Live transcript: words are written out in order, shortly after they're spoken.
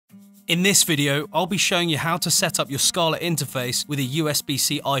In this video, I'll be showing you how to set up your Scarlett interface with a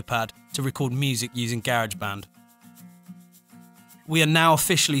USB-C iPad to record music using Garageband. We are now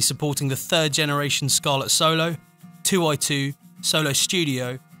officially supporting the 3rd generation Scarlett Solo, 2i2, Solo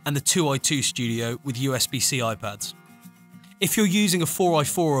Studio and the 2i2 Studio with USB-C iPads. If you're using a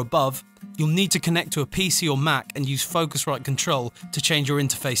 4i4 or above, you'll need to connect to a PC or Mac and use Focusrite Control to change your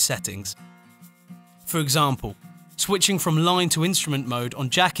interface settings. For example, switching from line to instrument mode on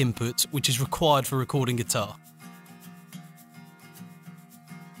jack inputs, which is required for recording guitar.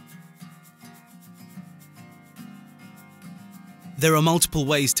 There are multiple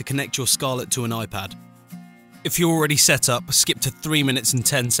ways to connect your Scarlett to an iPad. If you're already set up, skip to 3 minutes and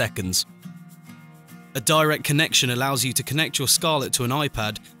 10 seconds. A direct connection allows you to connect your Scarlett to an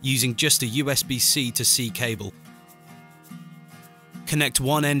iPad using just a USB-C to C cable. Connect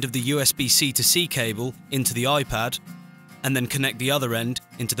one end of the USB-C to C cable into the iPad, and then connect the other end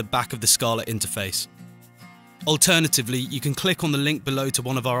into the back of the Scarlett interface. Alternatively, you can click on the link below to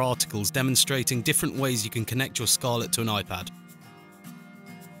one of our articles demonstrating different ways you can connect your Scarlett to an iPad.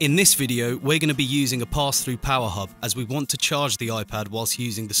 In this video, we're going to be using a pass-through power hub as we want to charge the iPad whilst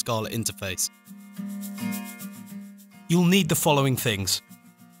using the Scarlett interface. You'll need the following things: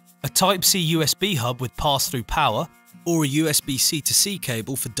 a Type-C USB hub with pass-through power, or a USB-C to C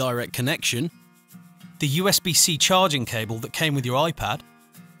cable for direct connection, the USB-C charging cable that came with your iPad,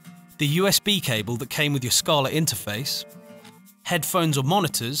 the USB cable that came with your Scarlett interface, headphones or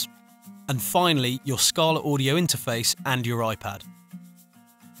monitors, and finally your Scarlett audio interface and your iPad.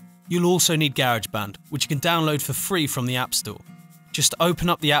 You'll also need Garageband, which you can download for free from the App Store. Just open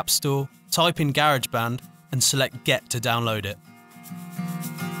up the App Store, type in Garageband and select Get to download it.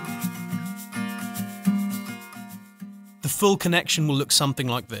 The full connection will look something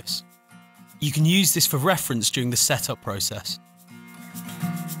like this. You can use this for reference during the setup process.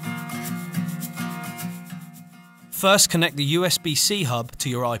 First, connect the USB-C hub to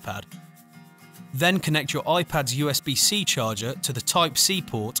your iPad. Then connect your iPad's USB-C charger to the Type-C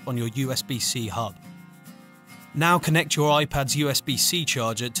port on your USB-C hub. Now connect your iPad's USB-C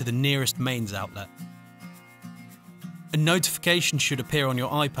charger to the nearest mains outlet. A notification should appear on your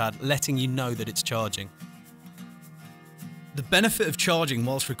iPad letting you know that it's charging. The benefit of charging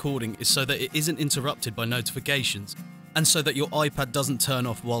whilst recording is so that it isn't interrupted by notifications, and so that your iPad doesn't turn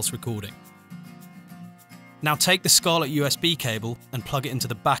off whilst recording. Now take the Scarlett USB cable and plug it into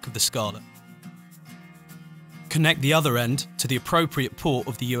the back of the Scarlett. Connect the other end to the appropriate port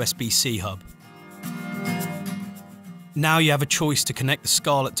of the USB-C hub. Now you have a choice to connect the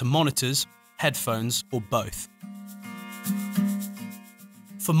Scarlett to monitors, headphones, or both.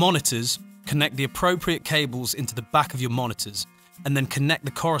 For monitors, connect the appropriate cables into the back of your monitors, and then connect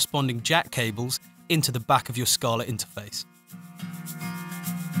the corresponding jack cables into the back of your Scarlett interface.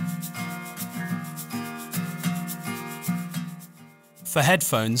 For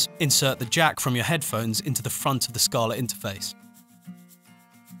headphones, insert the jack from your headphones into the front of the Scarlett interface.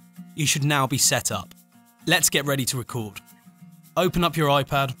 You should now be set up. Let's get ready to record. Open up your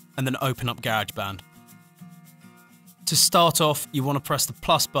iPad and then open up Garageband. To start off, you want to press the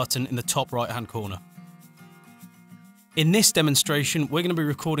plus button in the top right hand corner. In this demonstration, we're going to be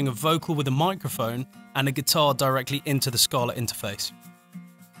recording a vocal with a microphone and a guitar directly into the Scarlett interface.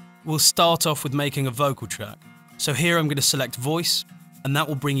 We'll start off with making a vocal track. So here I'm going to select voice, and that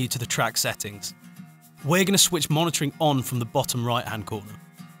will bring you to the track settings. We're going to switch monitoring on from the bottom right hand corner.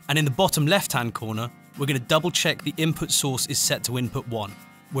 And in the bottom left hand corner, we're going to double check the input source is set to input 1,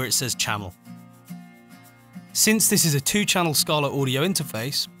 where it says channel. Since this is a 2-channel Scarlett audio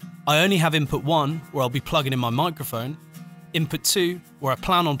interface, I only have input 1, where I'll be plugging in my microphone, input 2, where I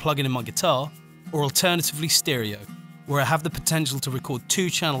plan on plugging in my guitar, or alternatively stereo, where I have the potential to record 2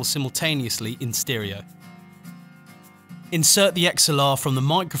 channels simultaneously in stereo. Insert the XLR from the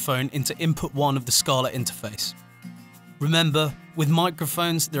microphone into input 1 of the Scarlett interface. Remember, with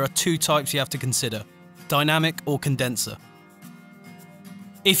microphones there are 2 types you have to consider, dynamic or condenser.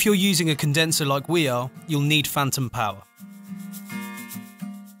 If you're using a condenser like we are, you'll need phantom power.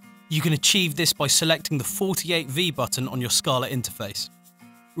 You can achieve this by selecting the 48V button on your Scarlett interface.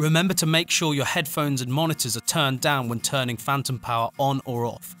 Remember to make sure your headphones and monitors are turned down when turning phantom power on or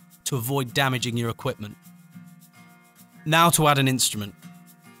off, to avoid damaging your equipment. Now to add an instrument.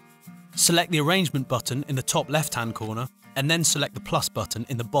 Select the arrangement button in the top left hand corner, and then select the plus button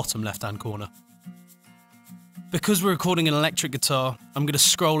in the bottom left hand corner. Because we're recording an electric guitar, I'm going to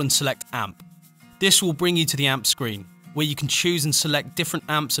scroll and select amp. This will bring you to the amp screen, where you can choose and select different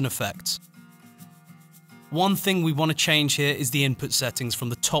amps and effects. One thing we want to change here is the input settings from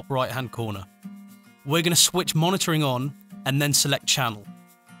the top right hand corner. We're going to switch monitoring on and then select channel.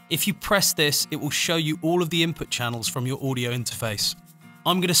 If you press this, it will show you all of the input channels from your audio interface.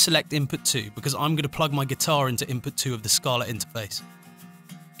 I'm going to select input 2 because I'm going to plug my guitar into input 2 of the Scarlett interface.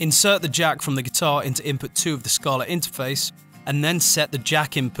 Insert the jack from the guitar into input 2 of the Scarlett interface, and then set the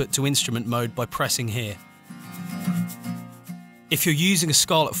jack input to instrument mode by pressing here. If you're using a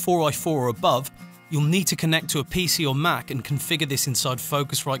Scarlett 4i4 or above, you'll need to connect to a PC or Mac and configure this inside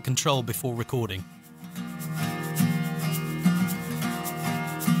Focusrite Control before recording.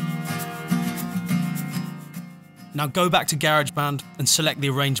 Now go back to Garageband and select the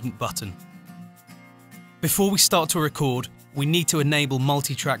arrangement button. Before we start to record, we need to enable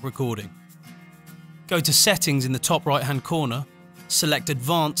multi-track recording. Go to Settings in the top right hand corner, select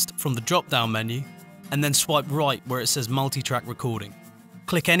Advanced from the drop down menu, and then swipe right where it says multi-track recording.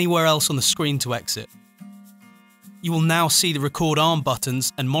 Click anywhere else on the screen to exit. You will now see the record arm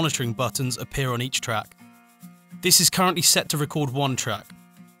buttons and monitoring buttons appear on each track. This is currently set to record one track.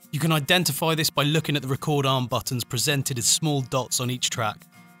 You can identify this by looking at the record arm buttons presented as small dots on each track.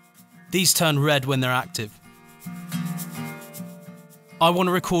 These turn red when they're active. I want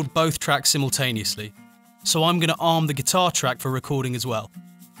to record both tracks simultaneously, so I'm going to arm the guitar track for recording as well.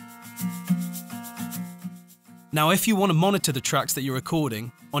 Now if you want to monitor the tracks that you're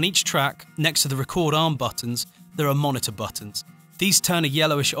recording, on each track, next to the record arm buttons, there are monitor buttons. These turn a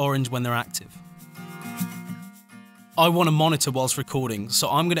yellowish orange when they're active. I want to monitor whilst recording, so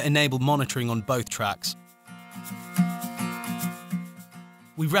I'm going to enable monitoring on both tracks.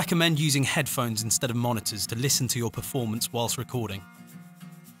 We recommend using headphones instead of monitors to listen to your performance whilst recording.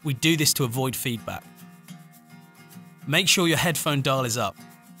 We do this to avoid feedback. Make sure your headphone dial is up.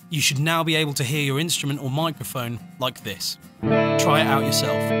 You should now be able to hear your instrument or microphone like this. Try it out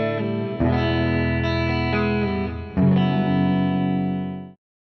yourself.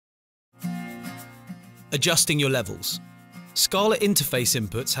 Adjusting your levels. Scarlett interface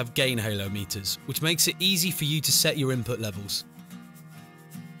inputs have gain halo meters, which makes it easy for you to set your input levels.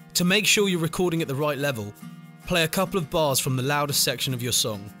 To make sure you're recording at the right level, play a couple of bars from the loudest section of your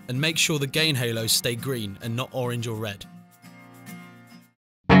song and make sure the gain halos stay green and not orange or red.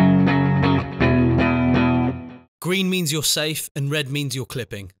 Green means you're safe and red means you're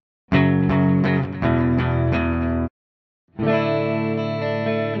clipping.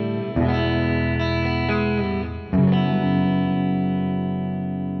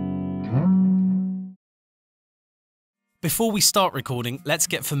 Before we start recording, let's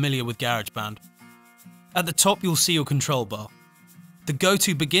get familiar with Garageband. At the top you'll see your control bar. The Go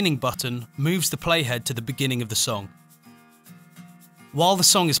to Beginning button moves the playhead to the beginning of the song. While the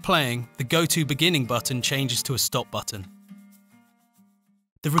song is playing, the Go to Beginning button changes to a stop button.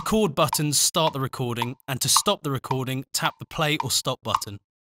 The Record buttons start the recording, and to stop the recording, tap the play or stop button.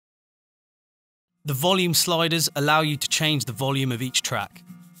 The volume sliders allow you to change the volume of each track.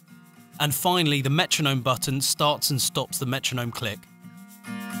 And finally, the metronome button starts and stops the metronome click.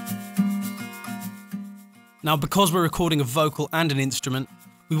 Now, because we're recording a vocal and an instrument,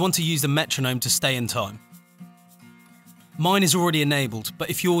 we want to use the metronome to stay in time. Mine is already enabled, but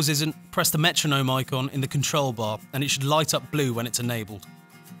if yours isn't, press the metronome icon in the control bar and it should light up blue when it's enabled.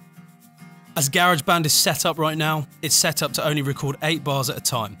 As Garageband is set up right now, it's set up to only record 8 bars at a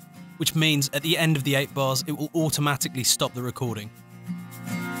time, which means at the end of the 8 bars, it will automatically stop the recording.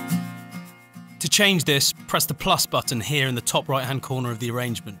 To change this, press the plus button here in the top right hand corner of the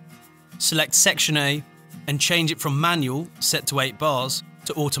arrangement. Select Section A and change it from manual, set to 8 bars,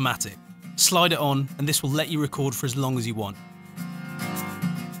 to automatic. Slide it on and this will let you record for as long as you want.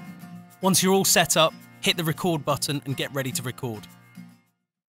 Once you're all set up, hit the record button and get ready to record.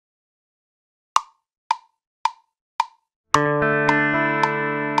 I'm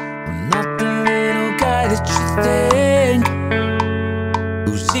not the little guy that you think,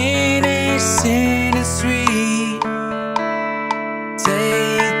 who's innocent and sweet.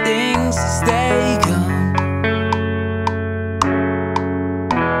 Take things as they come.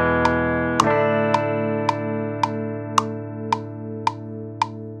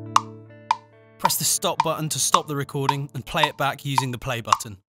 Press the stop button to stop the recording and play it back using the play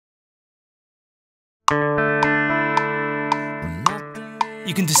button.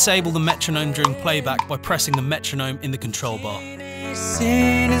 You can disable the metronome during playback by pressing the metronome in the control bar.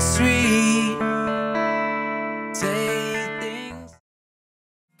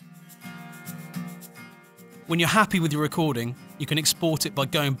 When you're happy with your recording, you can export it by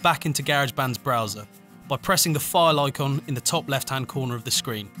going back into GarageBand's browser by pressing the file icon in the top left-hand corner of the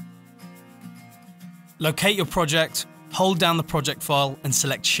screen. Locate your project, hold down the project file and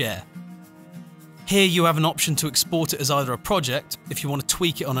select Share. Here you have an option to export it as either a project, if you want to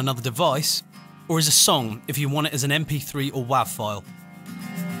tweak it on another device, or as a song, if you want it as an MP3 or WAV file.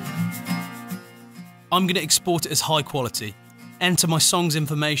 I'm going to export it as high quality, enter my song's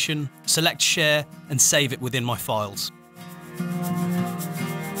information, select share and save it within my files.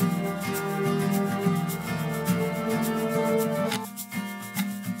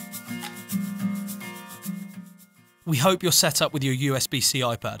 We hope you're set up with your USB-C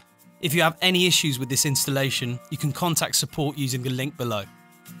iPad. If you have any issues with this installation, you can contact support using the link below.